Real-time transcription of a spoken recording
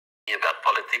about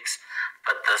politics,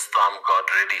 but this time God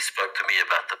really spoke to me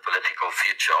about the political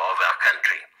future of our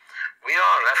country. We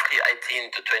are roughly 18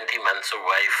 to 20 months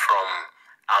away from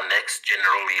our next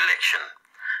general election,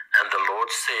 and the Lord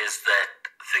says that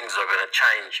things are going to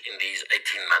change in these 18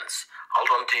 months.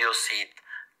 Hold on to your seat,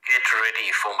 get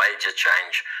ready for major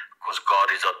change, because God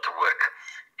is at the work.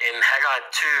 In Haggai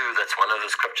 2, that's one of the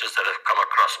scriptures that have come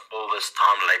across all this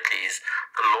time lately, is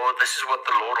this is what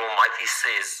the Lord Almighty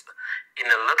says: in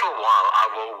a little while I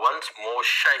will once more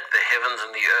shake the heavens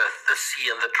and the earth, the sea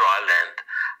and the dry land.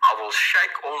 I will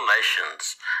shake all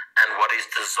nations, and what is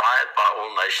desired by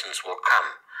all nations will come,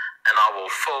 and I will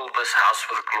fill this house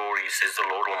with glory, says the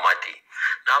Lord Almighty.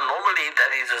 Now, normally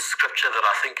that is a scripture that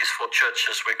I think is for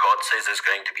churches where God says there's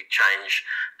going to be change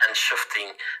and shifting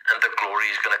and the glory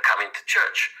is going to come into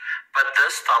church. But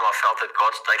this time I felt that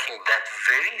God's taking that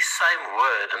very same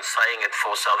word and saying it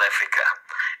for South Africa.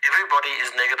 Everybody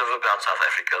is negative about South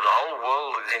Africa. The whole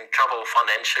world is in trouble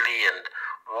financially and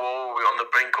war. We're on the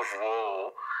brink of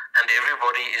war. And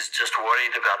everybody is just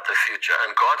worried about the future.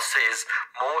 And God says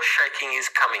more shaking is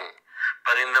coming.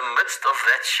 But in the midst of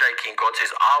that shaking, God says,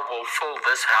 I will fill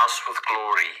this house with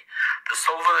glory. The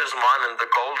silver is mine and the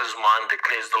gold is mine,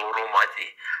 declares the Lord Almighty.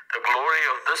 The glory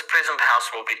of this present house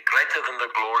will be greater than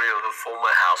the glory of the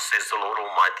former house, says the Lord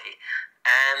Almighty.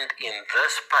 And in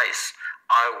this place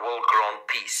I will grant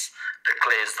peace,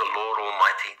 declares the Lord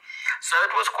Almighty. So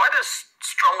it was quite a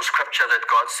strong scripture that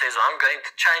God says, I'm going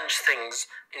to change things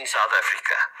in South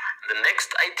Africa. In the next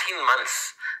 18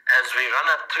 months, as we run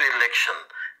up to election,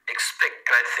 expect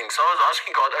great things. So I was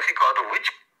asking God, okay, God, which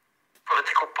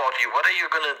political party, what are you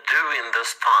going to do in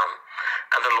this time?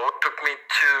 And the Lord took me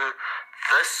to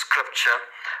this scripture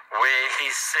where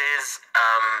he says,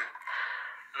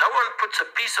 no one puts a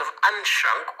piece of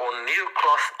unshrunk or new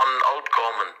cloth on an old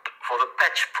garment, for the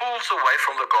patch pulls away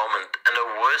from the garment and a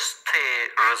worse tear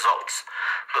results.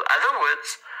 So in other words,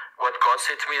 what God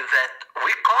said to me is that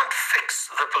we can't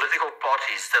fix the political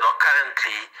parties that are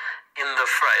currently in the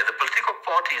fray, the political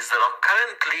parties that are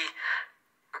currently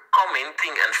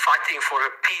commenting and fighting for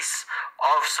a piece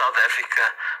of South Africa.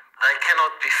 They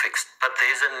cannot be fixed, but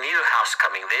there's a new house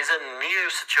coming. There's a new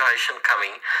situation coming,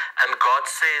 and God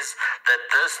says that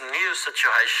this new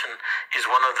situation is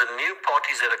one of the new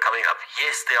parties that are coming up.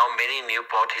 Yes, there are many new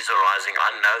parties arising, I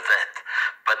know that,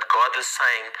 but God is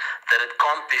saying that it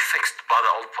can't be fixed by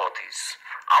the old parties.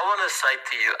 I want to say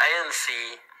to you, ANC,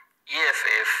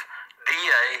 EFF,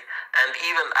 DA, and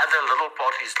even other little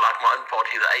parties like my own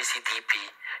party, the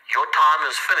ACDP, your time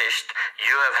is finished.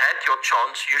 You have had your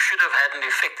chance. You should have had an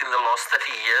effect in the last 30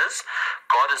 years.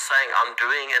 God is saying, I'm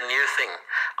doing a new thing.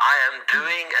 I am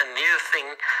doing a new thing,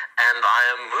 and I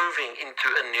am moving into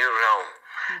a new realm.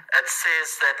 It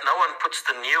says that no one puts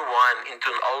the new wine into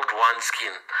an old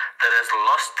wineskin that has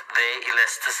lost their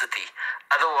elasticity.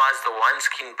 Otherwise, the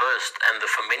wineskin bursts and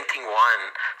the fermenting wine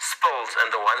spills and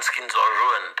the wineskins are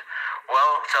ruined.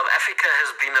 Well, South Africa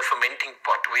has been a fermenting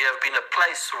pot. We have been a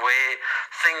place where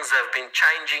things have been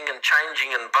changing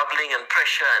and bubbling and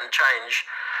pressure and change.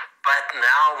 But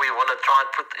now we want to try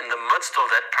and put in the midst of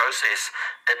that process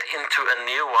it into a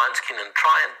new wineskin and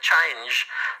try and change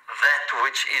that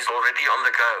which is already on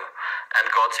the go. And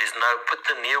God says, no, put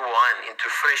the new wine into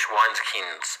fresh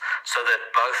wineskins so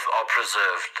that both are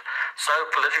preserved. So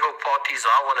political parties,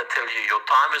 I want to tell you, your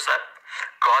time is up.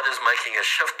 God is making a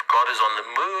shift. God is on the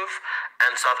move,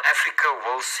 and South Africa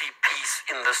will see peace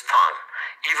in this time.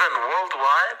 Even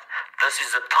worldwide, this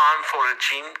is a time for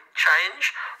regime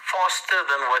change faster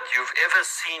than what you've ever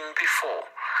seen before.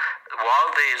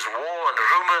 While there is war and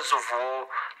rumors of war,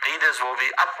 leaders will be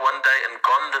up one day and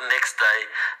gone the next day,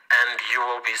 and you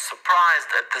will be surprised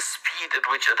at the speed at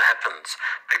which it happens,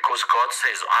 because God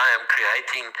says, I am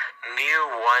creating new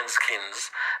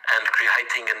wineskins and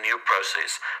creating a new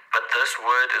process. But this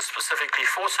word is specifically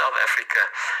for South Africa,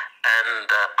 and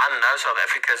I know South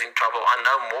Africa is in trouble. I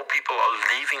know more people are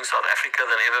leaving South Africa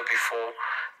than ever before,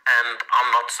 and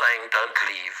I'm not saying don't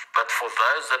leave, but for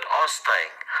those that are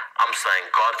staying, I'm saying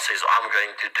God says, I'm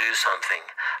going to do something.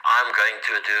 I'm going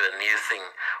to do a new thing.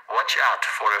 Watch out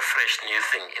for a fresh new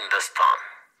thing in this time.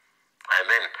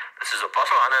 Amen. This is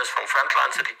Ap.Hannes from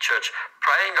Frontline City Church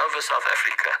praying over South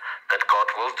Africa that God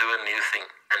will do a new thing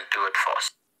and do it fast.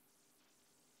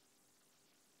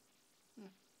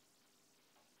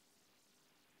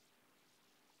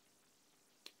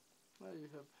 Well, you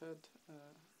have heard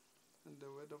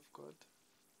the word of God.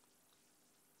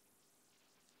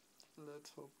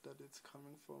 Let's hope that it's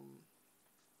coming from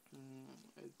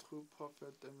a true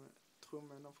prophet and a true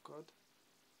man of God.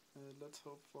 Let's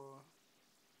hope for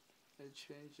a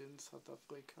change in South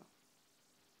Africa.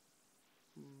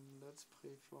 Let's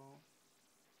pray for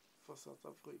South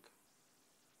Africa.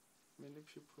 Many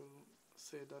people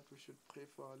say that we should pray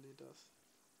for our leaders.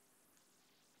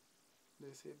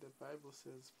 They say the Bible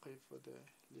says pray for the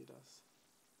leaders.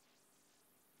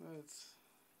 It's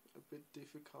a bit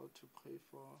difficult to pray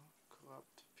for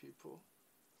corrupt people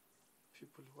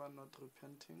who are not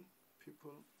repenting,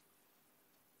 people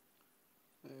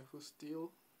who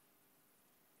steal,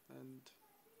 and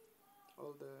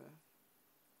all the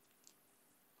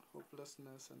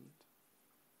hopelessness and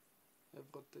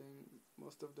everything,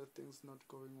 most of the things not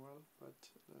going well. But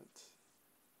let's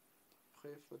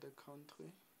pray for the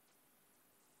country,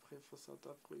 pray for South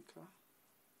Africa.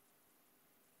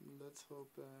 Let's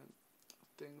hope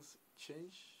things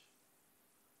change.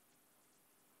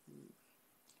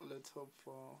 Let's hope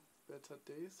for better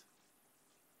days.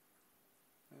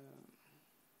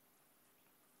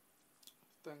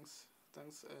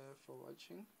 Thanks for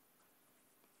watching.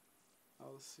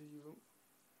 I'll see you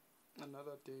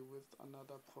another day with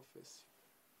another prophecy.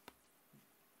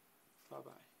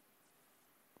 Bye-bye.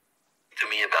 To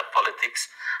me about politics,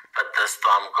 but this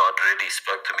time God really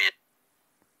spoke to me.